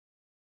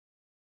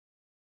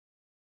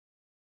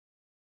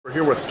We're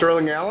here with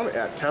Sterling Allan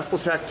at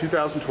TeslaTech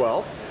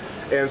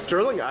 2012. And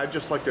Sterling, I'd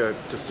just like to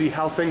see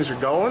how things are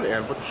going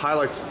and what the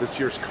highlights of this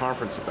year's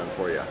conference have been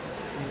for you.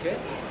 Okay.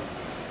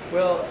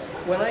 Well,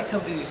 when I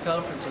come to these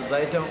conferences,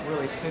 I don't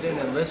really sit in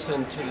and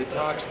listen to the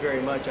talks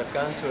very much. I've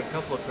gone to a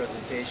couple of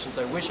presentations.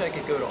 I wish I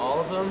could go to all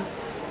of them.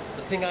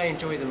 The thing I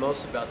enjoy the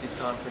most about these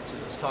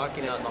conferences is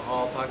talking out in the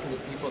hall, talking to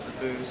people at the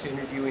booths,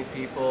 interviewing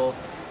people,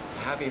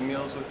 having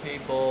meals with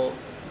people.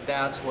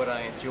 That's what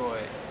I enjoy.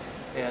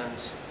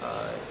 And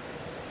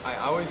I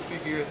always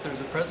figure if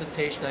there's a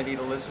presentation I need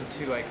to listen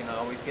to, I can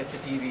always get the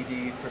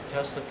DVD from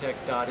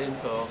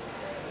TeslaTech.info,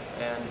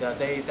 and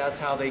that's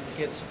how they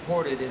get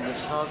supported in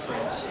this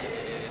conference,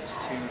 is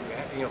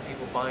to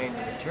people buying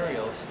the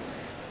materials.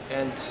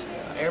 And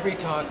every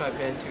talk I've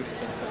been to has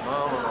been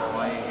phenomenal.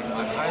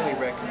 I highly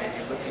recommend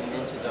you looking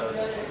into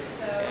those,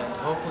 and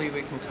hopefully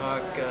we can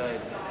talk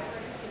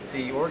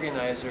the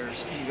organizer,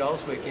 Steve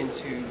Ellswick,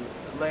 into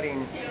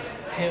letting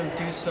Tim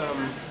do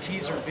some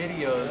teaser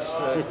videos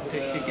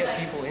to get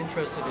people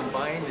interested in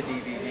buying the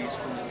DVDs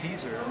from the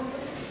teaser.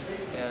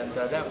 And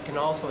that can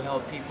also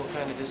help people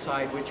kind of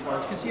decide which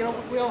ones, because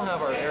we all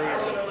have our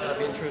areas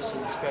of interest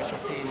and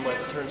specialty, and what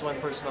turns one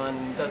person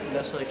on doesn't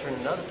necessarily turn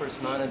another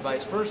person on, and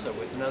vice versa.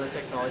 With another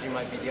technology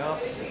might be the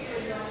opposite.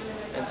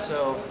 And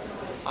so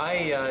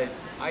I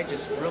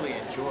just really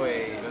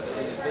enjoy,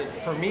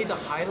 for me, the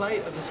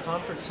highlight of this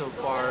conference so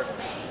far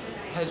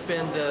has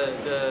been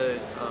the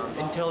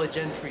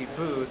IntelliGentry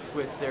booth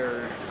with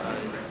their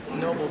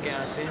noble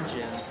gas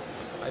engine.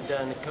 I've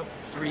done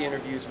 3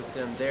 interviews with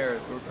them there.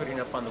 We're putting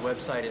up on the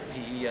website at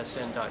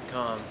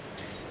pesn.com.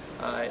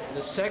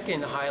 The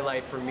second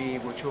highlight for me,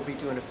 which we'll be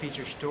doing a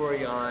feature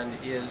story on,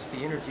 is the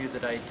interview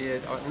that I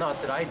did, or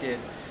not that I did,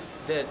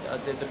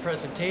 the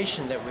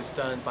presentation that was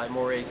done by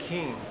Moray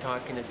King,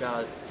 talking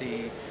about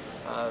the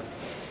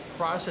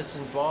process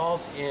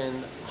involved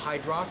in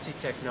hydroxy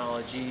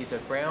technology, the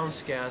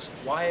Brown's gas,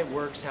 why it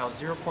works, how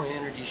zero-point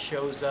energy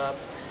shows up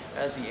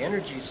as the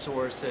energy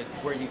source,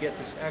 where you get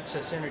this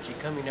excess energy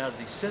coming out of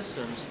these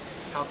systems,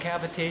 how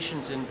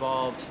cavitation's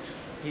involved.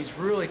 He's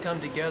really come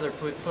together,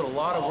 put a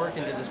lot of work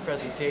into this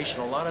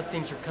presentation. A lot of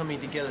things are coming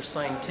together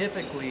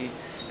scientifically,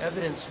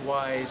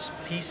 evidence-wise,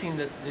 piecing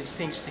these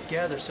things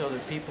together so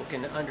that people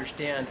can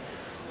understand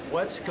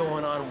what's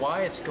going on,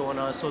 why it's going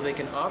on, so they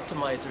can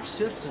optimize their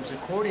systems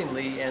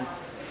accordingly and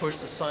push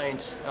the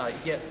science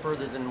yet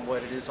further than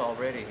what it is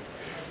already.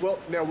 Well,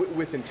 now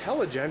with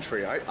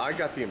IntelliGentry, I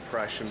got the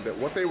impression that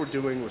what they were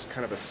doing was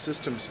kind of a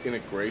systems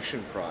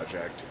integration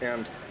project.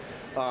 And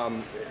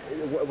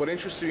what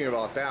interested me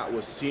about that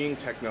was seeing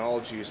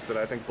technologies that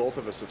I think both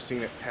of us have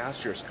seen at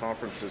past year's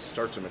conferences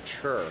start to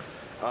mature.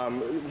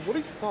 What are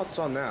your thoughts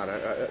on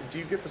that? Do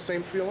you get the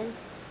same feeling?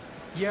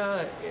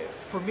 Yeah,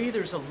 for me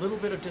there's a little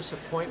bit of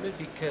disappointment,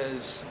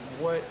 because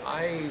what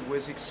I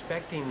was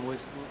expecting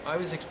was, I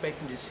was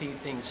expecting to see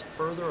things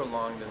further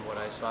along than what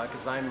I saw,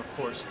 because I'm of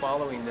course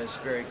following this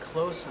very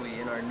closely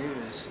in our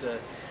news.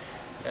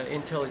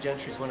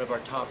 IntelliGentry is one of our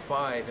top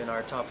 5 in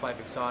our top 5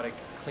 exotic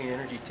clean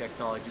energy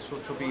technologies,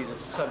 which will be the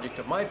subject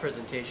of my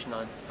presentation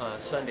on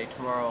Sunday,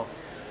 tomorrow,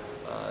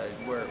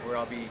 where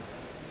I'll be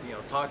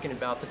talking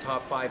about the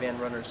top 5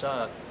 and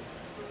runners-up.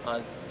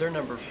 They're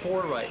number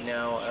 4 right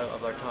now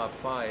of our top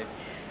 5,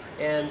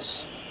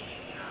 and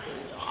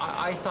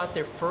I thought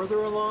they're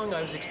further along.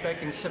 I was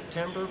expecting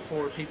September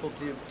for people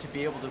to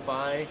be able to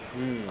buy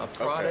a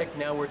product. Okay.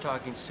 Now we're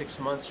talking 6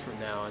 months from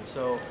now, and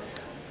so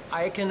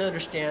I can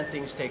understand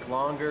things take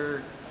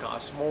longer,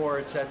 cost more,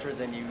 etc.,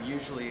 than you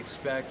usually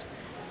expect.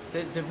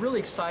 The really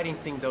exciting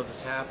thing, though,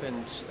 that's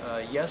happened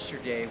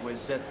yesterday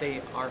was that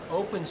they are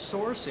open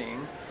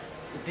sourcing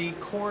the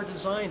core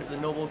design of the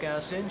noble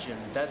gas engine.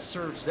 That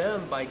serves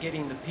them by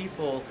getting the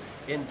people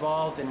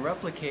involved in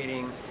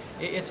replicating.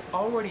 It's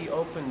already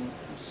open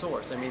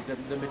source. I mean,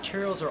 the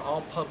materials are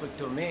all public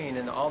domain,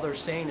 and all they're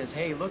saying is,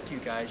 hey, look, you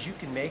guys, you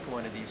can make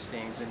one of these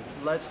things, and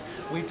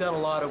we've done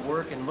a lot of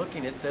work in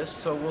looking at this,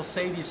 so we'll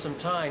save you some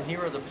time.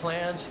 Here are the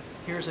plans,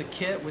 here's a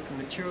kit with the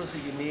materials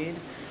that you need,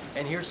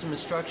 and here's some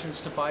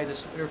instructions to buy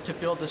this, or to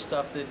build the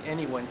stuff that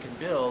anyone can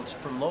build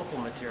from local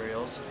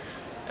materials.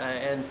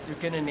 And they're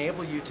going to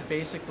enable you to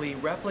basically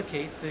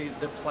replicate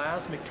the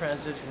plasmic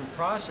transition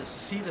process, to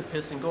see the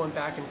piston going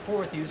back and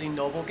forth using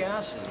noble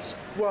gases.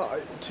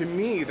 Well, to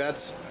me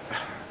that's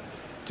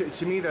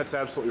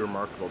absolutely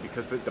remarkable,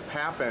 because the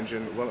PAP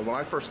engine, when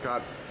I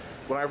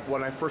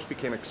first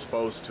became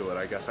exposed to it,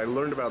 I guess I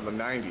learned about it in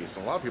the 90s,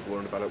 and a lot of people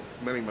learned about it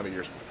many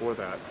years before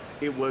that.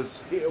 It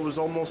was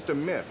almost a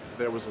myth.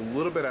 There was a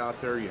little bit out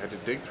there. You had to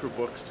dig through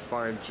books to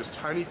find just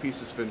tiny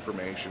pieces of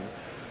information.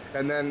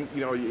 And then,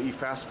 you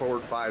fast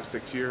forward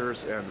 5-6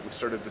 years, and we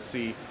started to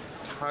see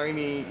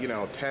tiny,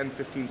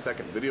 10-15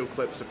 second video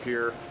clips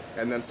appear,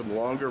 and then some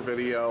longer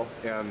video,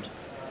 and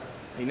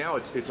now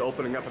it's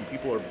opening up, and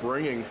people are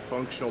bringing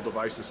functional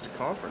devices to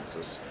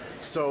conferences.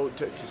 So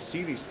to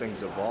see these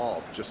things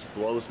evolve just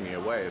blows me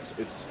away.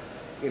 It's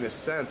in a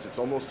sense, it's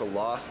almost a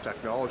lost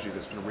technology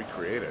that's been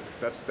recreated.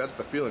 That's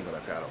the feeling that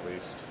I've had, at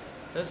least.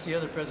 That's the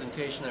other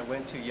presentation I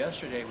went to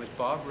yesterday with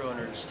Bob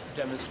Roner's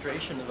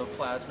demonstration of a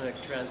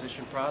plasmic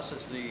transition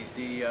process,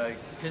 the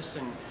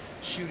piston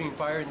shooting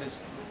fire and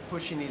this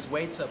pushing these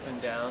weights up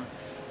and down.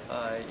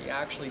 He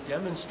actually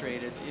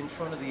demonstrated in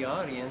front of the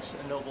audience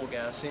a noble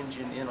gas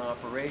engine in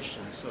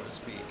operation, so to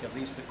speak, at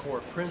least the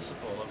core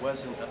principle. It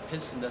wasn't a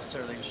piston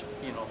necessarily,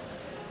 you know,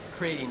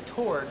 creating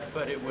torque,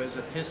 but it was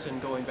a piston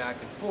going back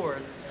and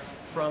forth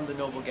from the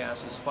noble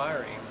gases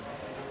firing.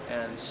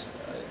 And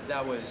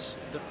that was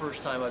the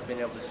first time I've been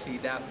able to see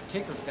that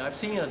particular thing. I've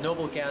seen a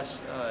noble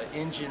gas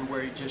engine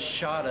where he just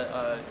shot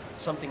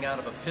something out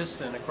of a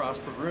piston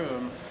across the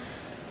room,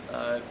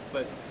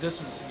 but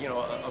this is, you know,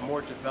 a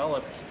more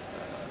developed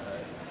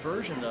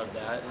version of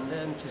that. And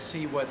then to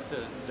see what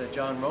the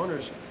John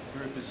Roner's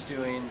group is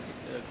doing,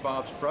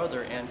 Bob's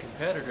brother and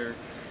competitor,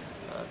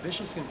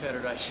 vicious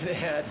competitor I should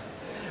add,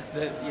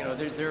 that, you know,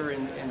 they're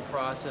in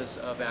process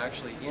of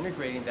actually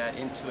integrating that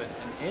into an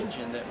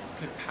engine that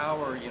could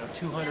power, you know,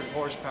 200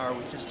 horsepower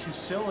with just 2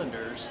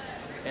 cylinders,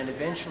 and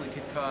eventually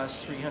could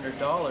cost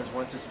 $300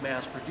 once it's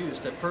mass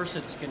produced. At first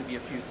it's going to be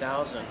a few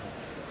thousand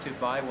to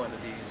buy one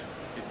of these,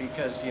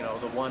 because, you know,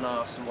 the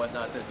one-offs and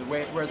whatnot, the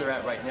way where they're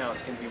at right now,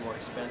 it's going to be more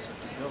expensive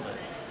to build it.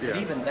 But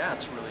even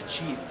that's really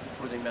cheap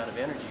for the amount of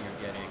energy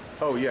you're getting.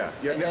 Oh yeah,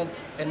 yeah. And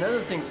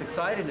another thing's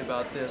exciting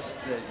about this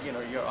that, you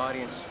know, your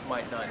audience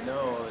might not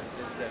know,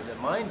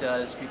 that mine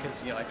does,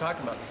 because, you know, I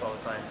talk about this all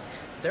the time.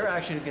 They're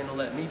actually going to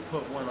let me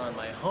put one on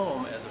my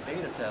home as a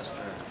beta tester.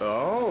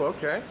 Oh,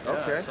 okay, yeah,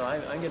 okay. So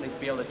I'm going to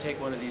be able to take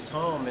one of these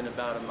home in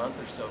about a month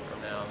or so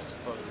from now,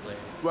 supposedly.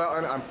 Well,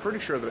 and I'm pretty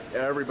sure that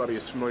everybody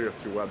is familiar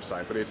with your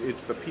website, but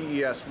it's the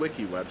PES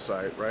Wiki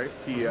website, right?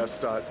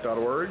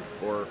 PES.org,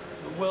 or?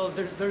 Well,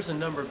 there's a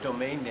number of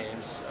domain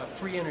names.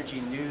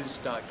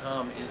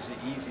 FreeEnergyNews.com is the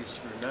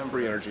easiest to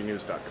remember.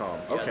 FreeEnergyNews.com,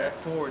 okay. Yeah,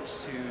 that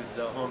forwards to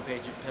the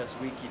homepage at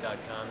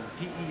PESWiki.com.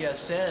 And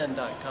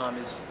PESN.com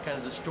is kind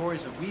of the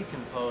stories that we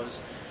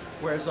compose,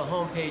 whereas the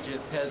homepage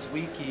at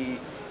PESWiki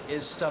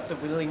is stuff that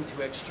we link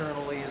to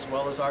externally, as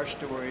well as our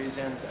stories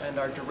and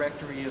our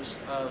directory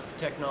of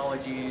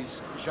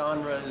technologies,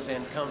 genres,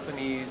 and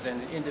companies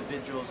and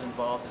individuals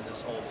involved in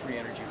this whole free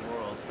energy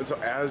world. And so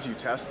as you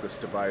test this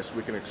device,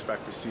 we can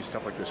expect to see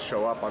stuff like this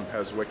show up on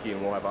PESWiki,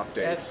 and we'll have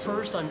updates. At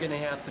first, I'm going to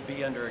have to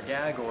be under a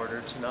gag order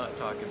to not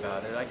talk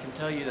about it. I can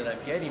tell you that I'm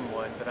getting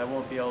one, but I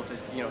won't be able to,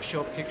 you know,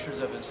 show pictures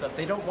of it and stuff.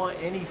 They don't want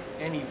any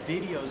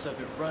videos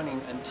of it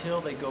running until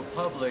they go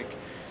public,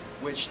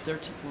 which they're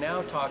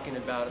now talking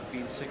about it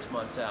being 6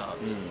 months out.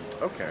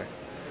 Okay.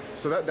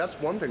 So that's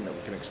one thing that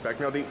we can expect.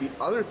 Now, the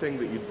other thing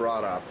that you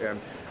brought up,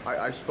 and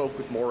I spoke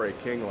with Moray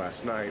King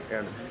last night,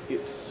 and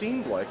it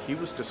seemed like he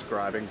was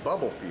describing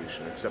bubble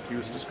fusion, except he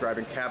was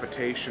describing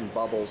cavitation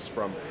bubbles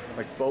from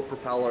like boat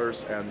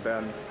propellers, and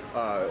then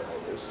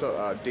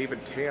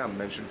David Tam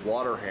mentioned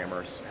water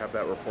hammers have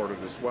that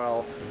reported as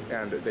well,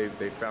 and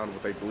they found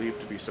what they believe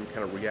to be some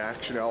kind of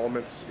reaction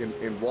elements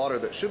in water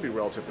that should be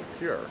relatively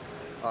pure.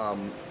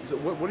 So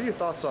what are your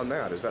thoughts on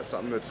that? Is that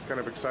something that's kind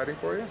of exciting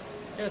for you?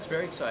 Yeah, it's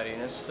very exciting.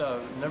 It's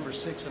number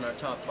 6 in our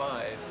top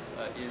 5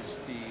 is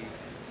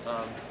the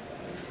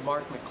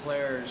Mark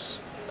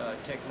McClare's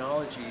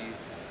technology,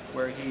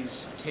 where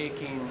he's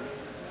taking,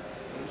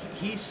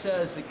 he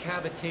says that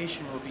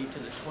cavitation will be to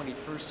the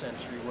 21st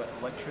century what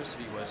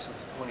electricity was to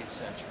the 20th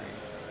century,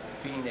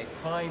 being a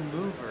prime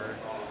mover,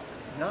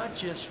 not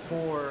just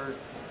for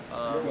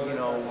you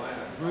know,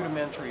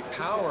 rudimentary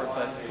power,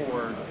 but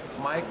for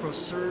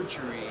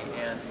microsurgery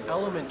and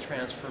element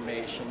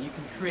transformation. You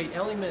can create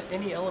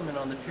any element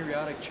on the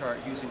periodic chart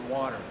using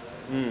water,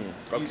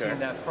 using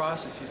that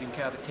process, using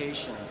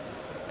cavitation.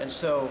 And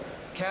so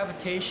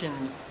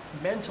cavitation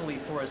mentally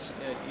for us,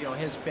 you know,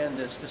 has been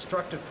this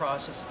destructive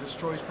process that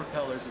destroys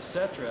propellers,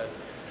 etc.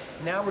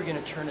 Now we're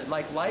going to turn it,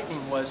 like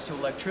lightning was to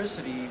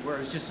electricity, where it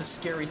was just a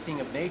scary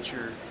thing of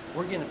nature.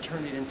 We're going to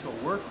turn it into a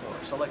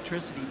workhorse.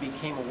 Electricity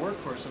became a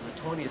workhorse of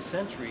the 20th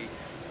century.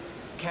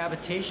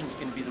 Cavitation is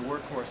going to be the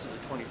workhorse of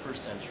the 21st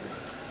century.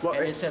 Well,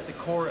 and it's at the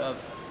core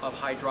of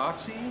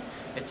hydroxy.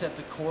 It's at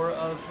the core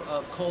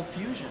of cold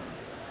fusion.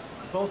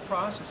 Both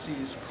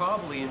processes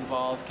probably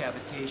involve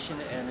cavitation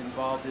and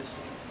involve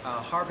this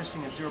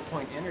harvesting of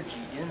zero-point energy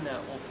in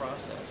that whole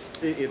process.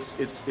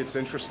 It's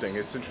interesting.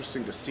 It's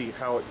interesting to see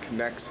how it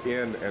connects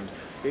in, and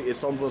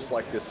it's almost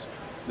like this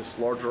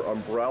larger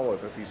umbrella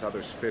that these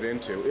others fit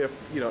into. If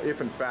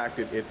in fact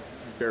it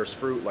bears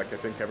fruit, like I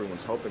think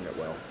everyone's hoping it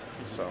will.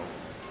 So,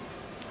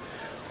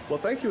 well,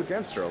 thank you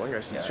again, Sterling.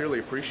 I sincerely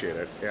appreciate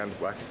it, and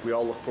I think we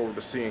all look forward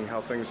to seeing how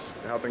things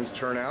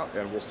turn out,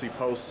 and we'll see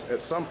posts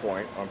at some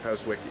point on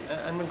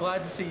PESWiki. I'm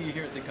glad to see you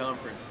here at the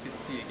conference. It's good to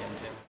see you again,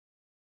 Tim.